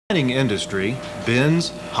In the mining industry, bins,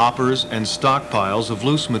 hoppers, and stockpiles of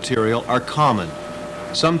loose material are common.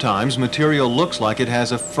 Sometimes material looks like it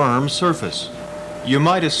has a firm surface. You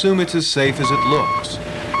might assume it's as safe as it looks.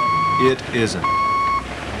 It isn't.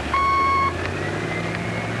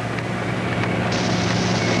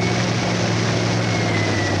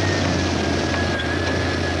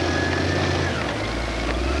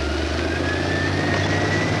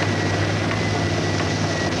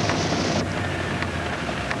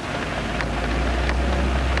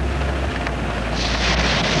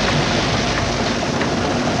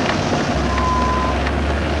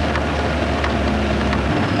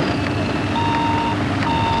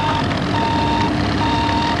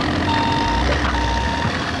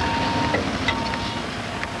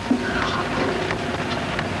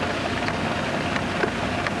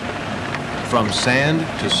 From sand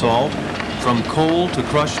to salt, from coal to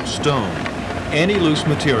crushed stone, any loose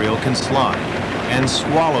material can slide and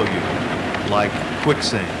swallow you like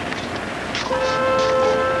quicksand.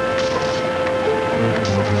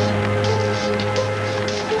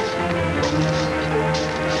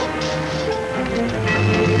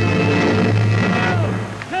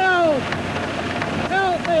 Help!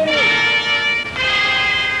 Help me!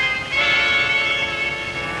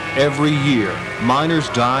 Every year, miners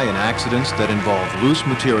die in accidents that involve loose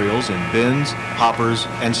materials in bins, hoppers,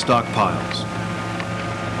 and stockpiles.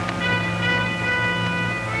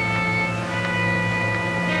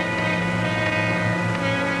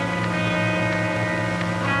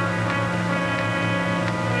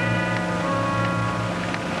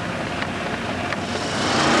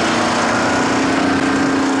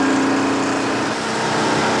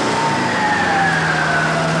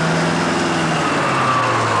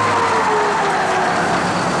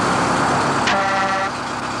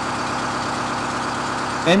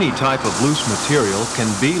 Any type of loose material can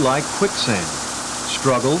be like quicksand.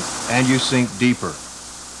 Struggle and you sink deeper.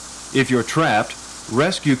 If you're trapped,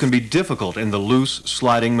 rescue can be difficult in the loose,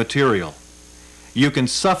 sliding material. You can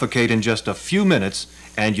suffocate in just a few minutes,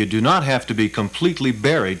 and you do not have to be completely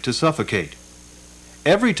buried to suffocate.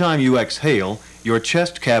 Every time you exhale, your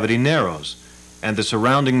chest cavity narrows, and the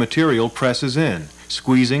surrounding material presses in,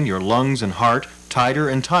 squeezing your lungs and heart tighter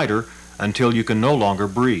and tighter until you can no longer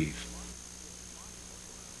breathe.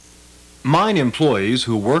 Mine employees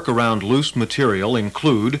who work around loose material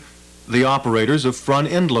include the operators of front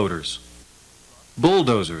end loaders,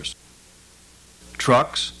 bulldozers,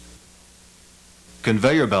 trucks,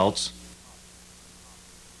 conveyor belts,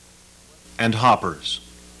 and hoppers.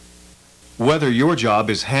 Whether your job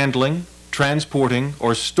is handling, transporting,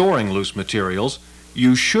 or storing loose materials,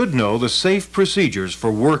 you should know the safe procedures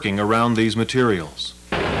for working around these materials.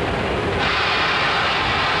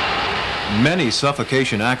 Many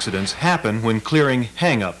suffocation accidents happen when clearing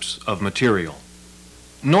hang-ups of material.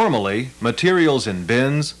 Normally, materials in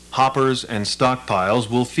bins, hoppers, and stockpiles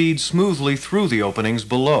will feed smoothly through the openings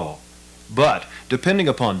below. But, depending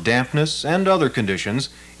upon dampness and other conditions,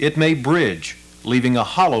 it may bridge, leaving a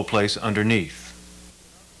hollow place underneath.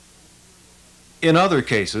 In other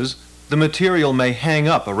cases, the material may hang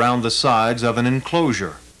up around the sides of an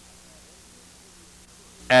enclosure.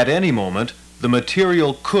 At any moment, the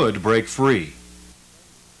material could break free.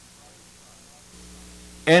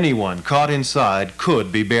 Anyone caught inside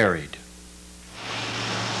could be buried.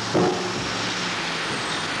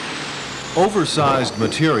 Oversized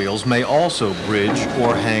materials may also bridge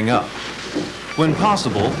or hang up. When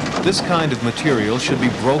possible, this kind of material should be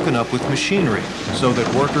broken up with machinery so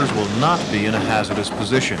that workers will not be in a hazardous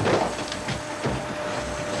position.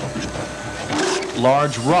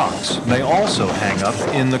 Large rocks may also hang up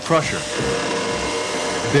in the crusher.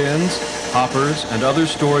 Bins, hoppers, and other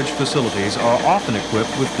storage facilities are often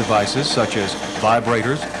equipped with devices such as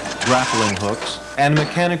vibrators, grappling hooks, and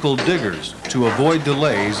mechanical diggers to avoid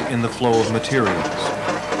delays in the flow of materials.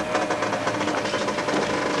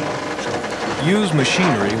 Use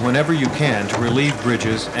machinery whenever you can to relieve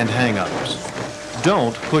bridges and hang-ups.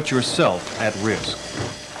 Don't put yourself at risk.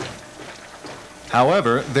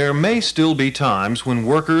 However, there may still be times when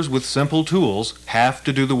workers with simple tools have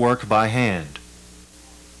to do the work by hand.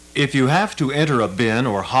 If you have to enter a bin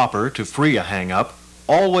or hopper to free a hang-up,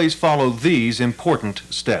 always follow these important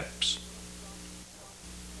steps.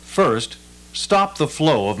 First, stop the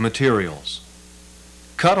flow of materials.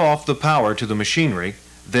 Cut off the power to the machinery,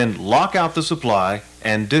 then lock out the supply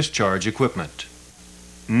and discharge equipment.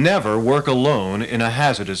 Never work alone in a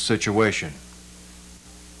hazardous situation.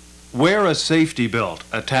 Wear a safety belt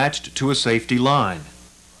attached to a safety line.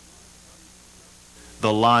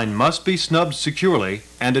 The line must be snubbed securely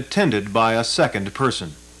and attended by a second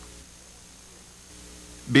person.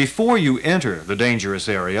 Before you enter the dangerous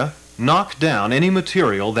area, knock down any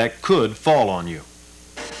material that could fall on you.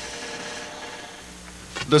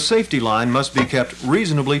 The safety line must be kept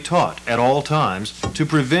reasonably taut at all times to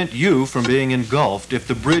prevent you from being engulfed if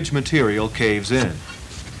the bridge material caves in.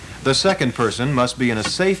 The second person must be in a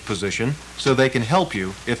safe position so they can help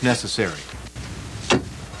you if necessary.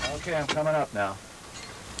 Okay, I'm coming up now.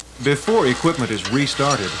 Before equipment is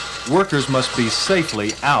restarted, workers must be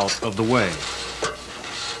safely out of the way.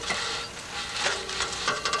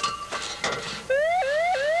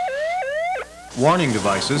 Warning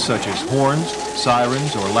devices such as horns,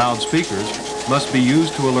 sirens, or loudspeakers must be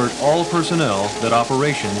used to alert all personnel that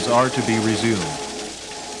operations are to be resumed.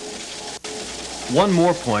 One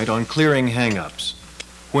more point on clearing hang-ups.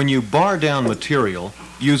 When you bar down material,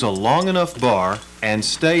 use a long enough bar and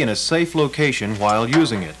stay in a safe location while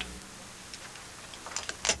using it.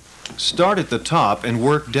 Start at the top and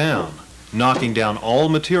work down, knocking down all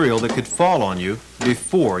material that could fall on you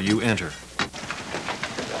before you enter.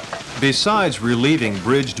 Besides relieving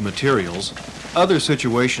bridged materials, other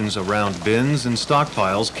situations around bins and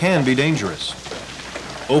stockpiles can be dangerous.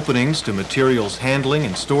 Openings to materials handling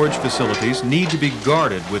and storage facilities need to be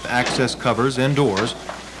guarded with access covers and doors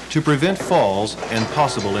to prevent falls and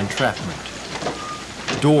possible entrapment.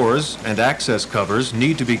 Doors and access covers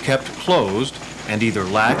need to be kept closed and either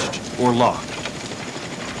latched or locked.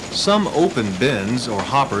 Some open bins or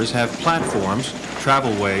hoppers have platforms,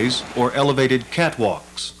 travelways, or elevated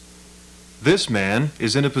catwalks. This man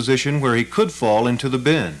is in a position where he could fall into the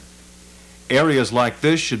bin. Areas like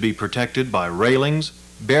this should be protected by railings,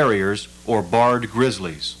 barriers, or barred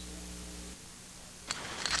grizzlies.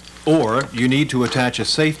 Or you need to attach a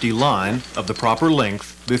safety line of the proper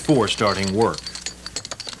length before starting work.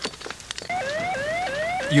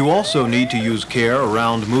 You also need to use care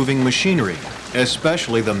around moving machinery,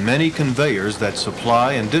 especially the many conveyors that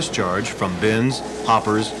supply and discharge from bins,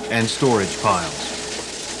 hoppers, and storage piles.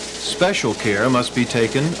 Special care must be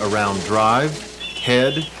taken around drive,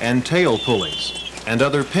 head, and tail pulleys, and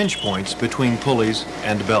other pinch points between pulleys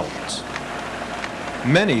and belts.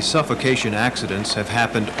 Many suffocation accidents have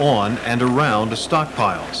happened on and around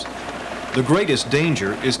stockpiles. The greatest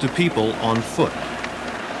danger is to people on foot.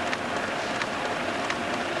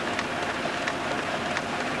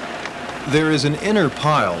 There is an inner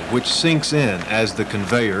pile which sinks in as the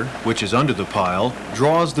conveyor, which is under the pile,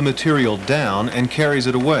 draws the material down and carries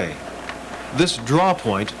it away. This draw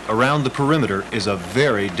point around the perimeter is a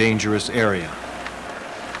very dangerous area.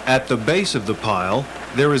 At the base of the pile,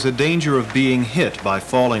 there is a danger of being hit by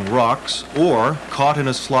falling rocks or caught in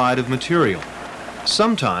a slide of material.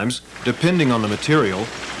 Sometimes, depending on the material,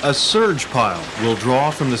 a surge pile will draw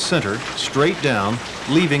from the center straight down,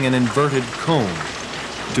 leaving an inverted cone.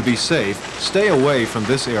 To be safe, stay away from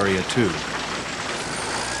this area too.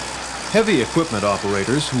 Heavy equipment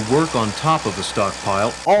operators who work on top of a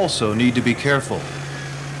stockpile also need to be careful.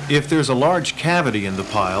 If there's a large cavity in the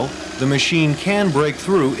pile, the machine can break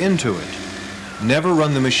through into it. Never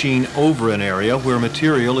run the machine over an area where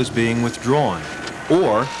material is being withdrawn,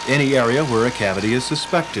 or any area where a cavity is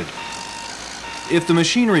suspected. If the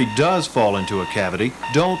machinery does fall into a cavity,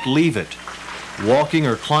 don't leave it. Walking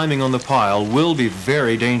or climbing on the pile will be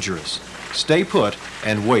very dangerous. Stay put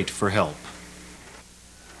and wait for help.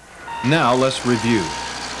 Now let's review.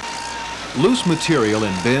 Loose material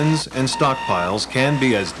in bins and stockpiles can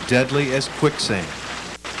be as deadly as quicksand.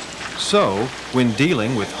 So, when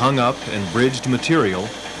dealing with hung up and bridged material,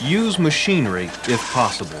 use machinery if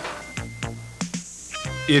possible.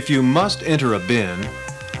 If you must enter a bin,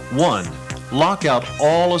 1. Lock out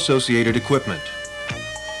all associated equipment.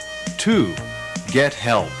 2. Get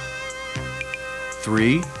help.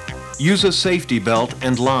 3. Use a safety belt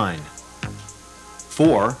and line.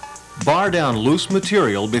 4. Bar down loose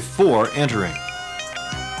material before entering.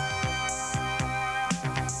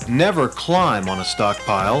 Never climb on a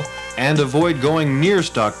stockpile and avoid going near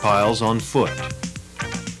stockpiles on foot.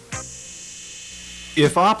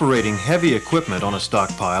 If operating heavy equipment on a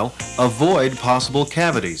stockpile, avoid possible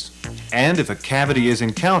cavities. And if a cavity is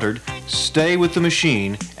encountered, stay with the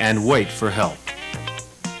machine and wait for help.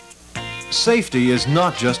 Safety is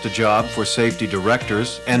not just a job for safety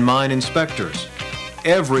directors and mine inspectors.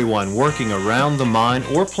 Everyone working around the mine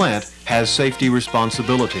or plant has safety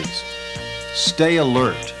responsibilities. Stay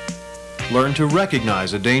alert. Learn to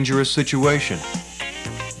recognize a dangerous situation.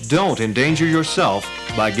 Don't endanger yourself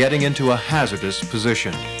by getting into a hazardous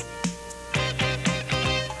position.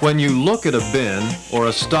 When you look at a bin or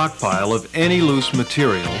a stockpile of any loose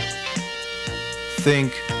material,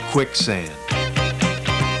 think quicksand.